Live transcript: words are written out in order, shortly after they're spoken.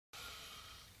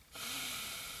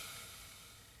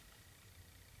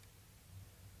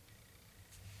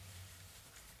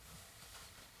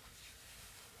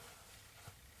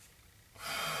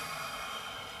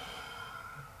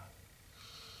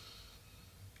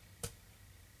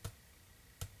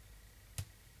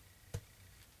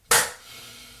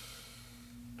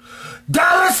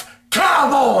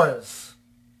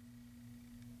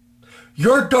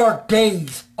Your dark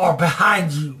days are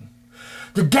behind you.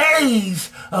 The days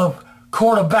of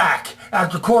quarterback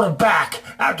after quarterback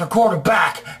after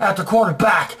quarterback after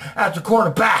quarterback after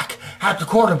quarterback after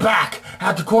quarterback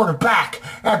after quarterback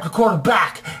after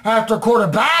quarterback after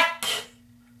quarterback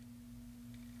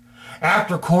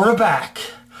after quarterback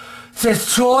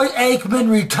since Troy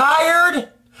Aikman retired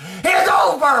is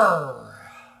over.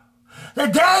 The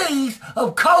days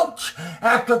of coach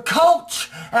after coach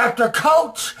after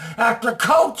coach after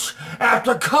coach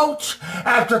after coach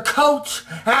after coach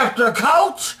after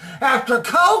coach after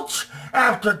coach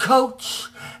after coach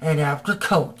and after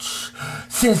coach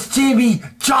since Jimmy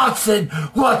Johnson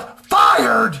was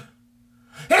fired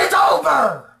is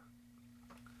over.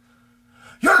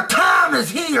 Your time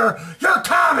is here. Your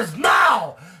time is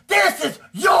now. This is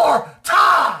your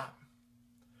time.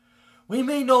 We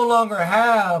may no longer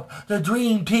have the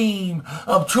dream team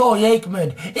of Troy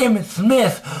Aikman, Emmitt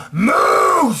Smith,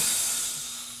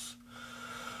 Moose.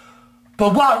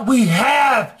 But what we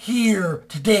have here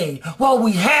today, what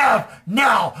we have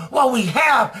now, what we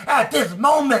have at this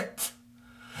moment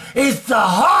is the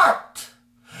heart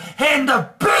and the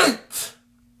beat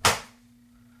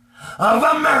of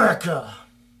America.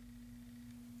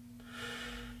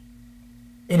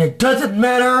 And it doesn't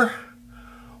matter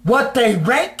what they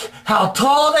rank, how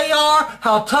tall they are,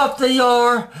 how tough they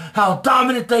are, how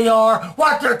dominant they are,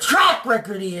 what their track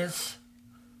record is.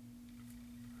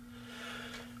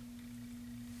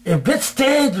 If it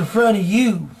stands in front of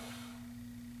you,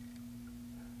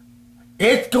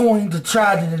 it's going to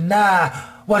try to deny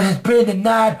what has been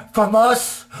denied from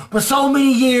us for so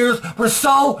many years, for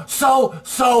so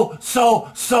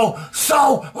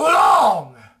long.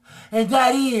 And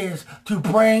that is to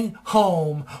bring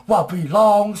home what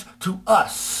belongs to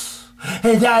us.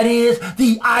 And that is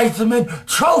the Heisman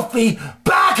Trophy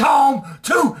back home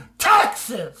to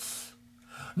Texas.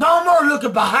 No more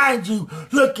looking behind you,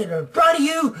 looking in front of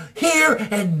you, here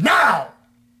and now.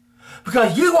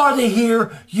 Because you are the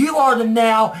here, you are the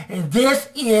now, and this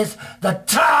is the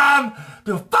time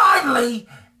to finally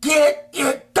get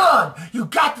it done. You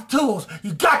got the tools,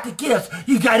 you got the gifts,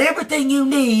 you got everything you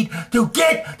need to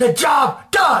get the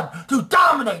job done, to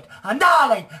dominate,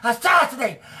 annihilate,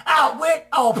 assassinate, outwit,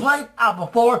 outplay,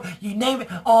 outperform, you name it,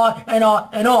 on and on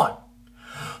and on.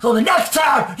 So the next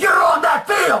time you're on that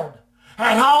field,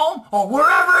 at home or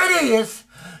wherever it is,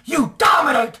 you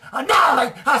dominate,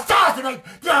 annihilate, assassinate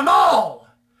them all.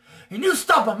 And you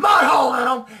stuff a mud hole in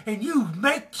them, and you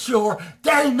make sure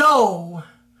they know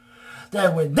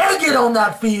that when they get on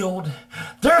that field,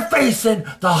 they're facing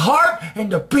the heart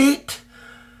and the beat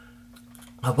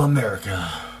of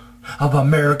America, of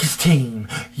America's team.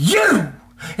 You!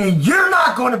 And you're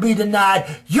not going to be denied.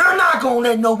 You're not going to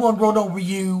let no one run over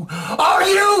you. Are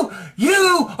you?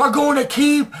 You are going to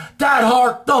keep that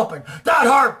heart thumping, that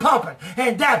heart pumping,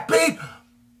 and that beat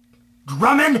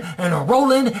drumming and a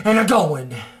rolling and a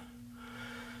going.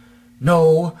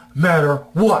 No matter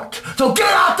what. So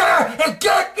get out there and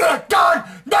get it done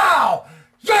now!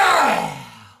 Yeah!